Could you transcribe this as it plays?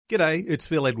G'day, it's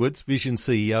Phil Edwards, Vision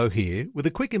CEO here, with a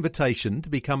quick invitation to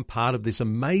become part of this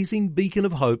amazing beacon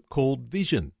of hope called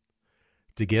Vision.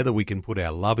 Together we can put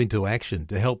our love into action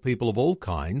to help people of all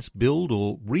kinds build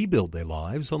or rebuild their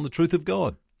lives on the truth of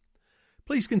God.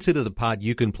 Please consider the part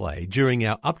you can play during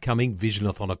our upcoming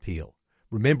Visionathon appeal,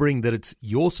 remembering that it's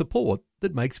your support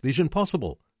that makes Vision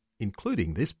possible,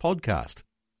 including this podcast.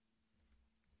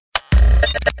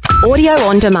 Audio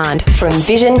on demand from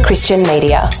Vision Christian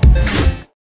Media.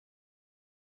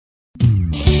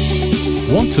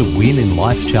 Want to win in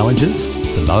life's challenges?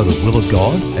 To know the will of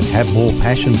God and have more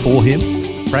passion for Him?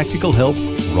 Practical help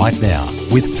right now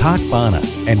with Tak Bhana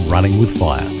and Running with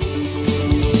Fire.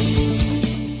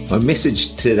 My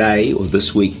message today or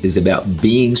this week is about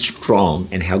being strong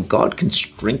and how God can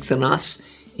strengthen us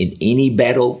in any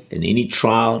battle, in any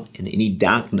trial, in any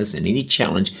darkness, in any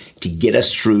challenge to get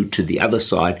us through to the other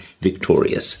side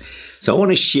victorious. So I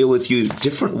want to share with you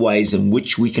different ways in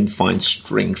which we can find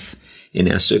strength in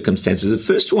our circumstances. The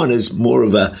first one is more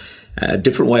of a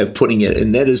different way of putting it,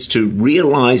 and that is to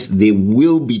realize there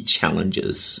will be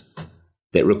challenges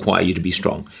that require you to be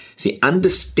strong. See,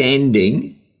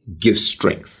 understanding gives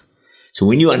strength. So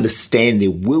when you understand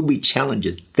there will be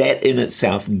challenges, that in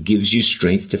itself gives you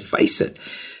strength to face it.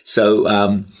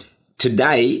 So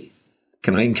today,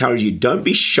 can I encourage you, don't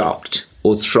be shocked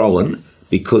or thrown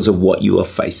because of what you are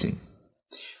facing.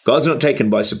 God's not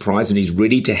taken by surprise, and He's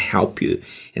ready to help you.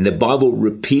 And the Bible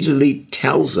repeatedly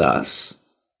tells us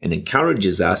and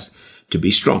encourages us to be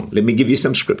strong. Let me give you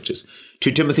some scriptures. 2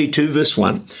 Timothy 2 verse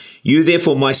 1, "You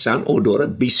therefore, my son or daughter,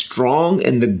 be strong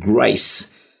in the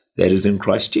grace that is in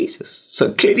Christ Jesus."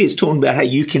 So clearly it's talking about how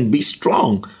you can be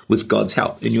strong with God's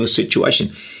help in your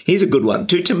situation. Here's a good one.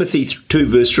 2 Timothy 2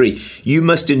 verse 3, "You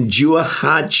must endure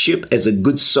hardship as a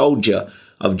good soldier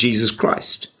of Jesus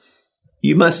Christ."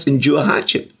 You must endure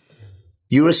hardship.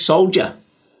 You're a soldier.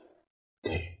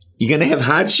 You're going to have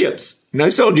hardships. No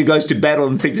soldier goes to battle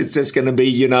and thinks it's just going to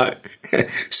be,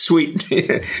 sweet,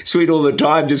 sweet all the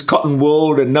time, just cotton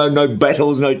wool and no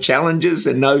battles, no challenges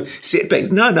and no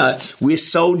setbacks. No, we're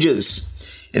soldiers.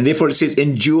 And therefore it says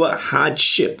endure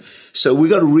hardship. So we've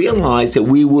got to realize that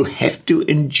we will have to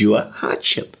endure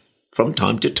hardship from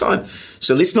time to time.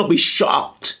 So let's not be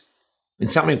shocked when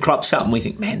something crops up and we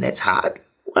think, man, that's hard.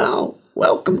 Well,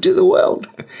 welcome to the world.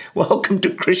 Welcome to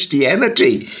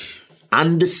Christianity.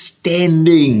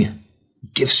 Understanding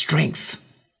gives strength.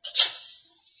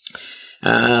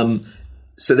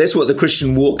 So that's what the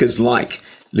Christian walk is like.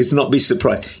 Let's not be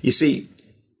surprised. You see,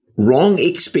 wrong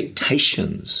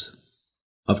expectations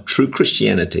of true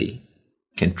Christianity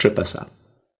can trip us up.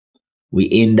 We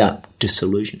end up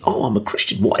disillusioned. Oh, I'm a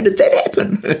Christian. Why did that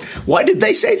happen? Why did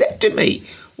they say that to me?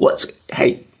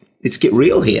 Hey, let's get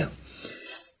real here.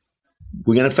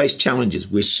 We're going to face challenges.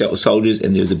 We're soldiers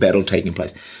and there's a battle taking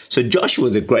place. So Joshua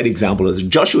is a great example of this.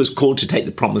 Joshua is called to take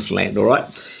the promised land, all right?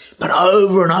 But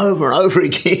over and over and over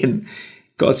again,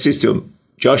 God says to him,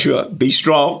 Joshua, be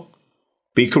strong,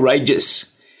 be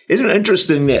courageous. Isn't it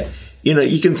interesting that,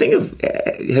 you can think of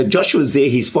how Joshua's there,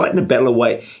 he's fighting a battle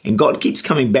away, and God keeps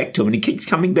coming back to him, and He keeps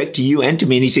coming back to you and to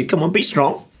me, and He said, come on, be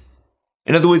strong.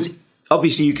 In other words,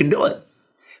 obviously you can do it.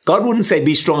 God wouldn't say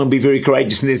be strong and be very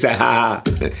courageous and then say,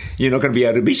 you're not going to be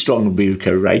able to be strong and be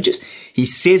courageous. He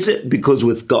says it because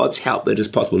with God's help it is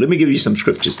possible. Let me give you some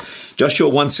scriptures. Joshua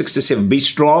 1:6-7, be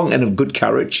strong and of good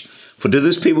courage, for to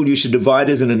this people you should divide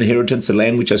as an inheritance the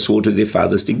land which I swore to their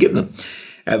fathers to give them.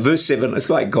 Verse 7, it's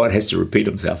like God has to repeat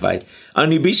Himself,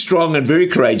 Only be strong and very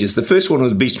courageous. The first one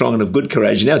was be strong and of good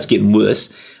courage. Now it's getting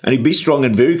worse. Only be strong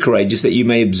and very courageous, that you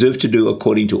may observe to do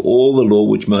according to all the law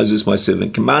which Moses my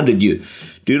servant commanded you.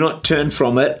 Do not turn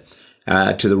from it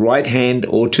to the right hand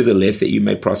or to the left, that you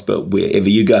may prosper wherever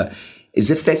you go. As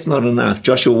if that's not enough.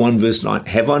 Joshua 1 verse 9,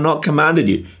 have I not commanded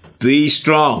you? Be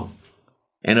strong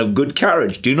and of good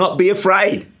courage. Do not be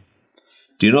afraid.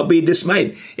 Do not be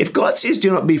dismayed. If God says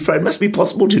do not be afraid, it must be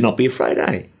possible to not be afraid,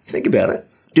 Think about it.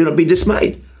 Do not be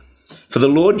dismayed. For the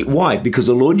Lord, why? Because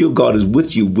the Lord your God is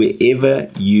with you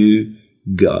wherever you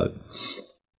go.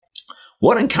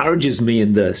 What encourages me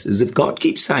in this is if God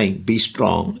keeps saying be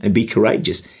strong and be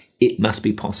courageous, it must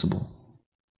be possible.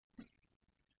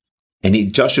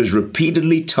 And Joshua's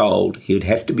repeatedly told he would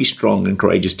have to be strong and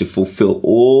courageous to fulfill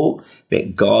all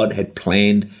that God had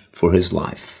planned for his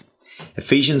life.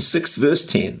 Ephesians 6 verse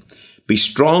 10, be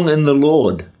strong in the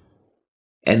Lord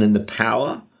and in the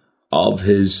power of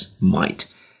His might.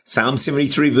 Psalm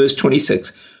 73 verse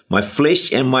 26, my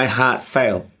flesh and my heart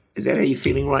fail. Is that how you're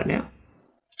feeling right now?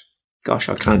 Gosh,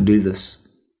 I can't do this.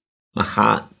 My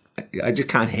heart, I just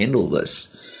can't handle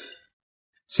this.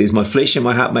 It says, my flesh and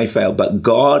my heart may fail, but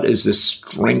God is the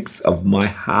strength of my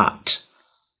heart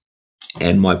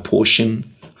and my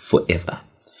portion forever.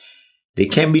 There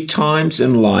can be times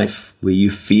in life where you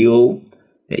feel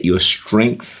that your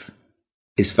strength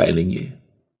is failing you,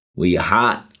 where your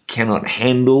heart cannot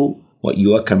handle what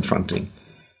you are confronting.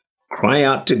 Cry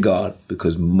out to God,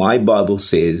 because my Bible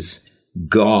says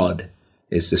God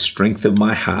is the strength of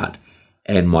my heart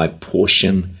and my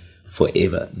portion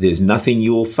forever. There's nothing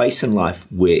you will face in life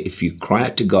where if you cry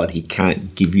out to God, He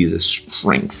can't give you the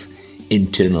strength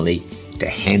internally to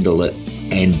handle it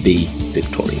and be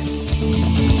victorious.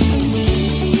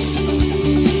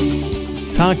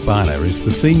 Tak Bhana is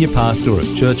the Senior Pastor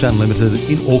of Church Unlimited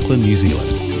in Auckland, New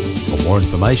Zealand. For more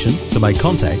information, to make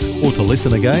contact or to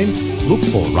listen again, look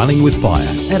for Running with Fire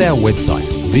at our website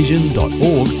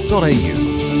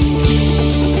vision.org.au.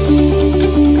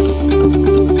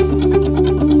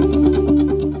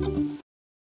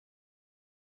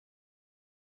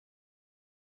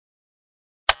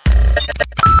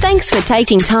 Thanks for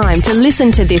taking time to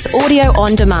listen to this audio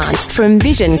on demand from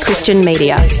Vision Christian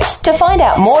Media. To find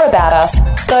out more about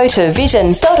us, go to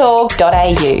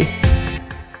vision.org.au.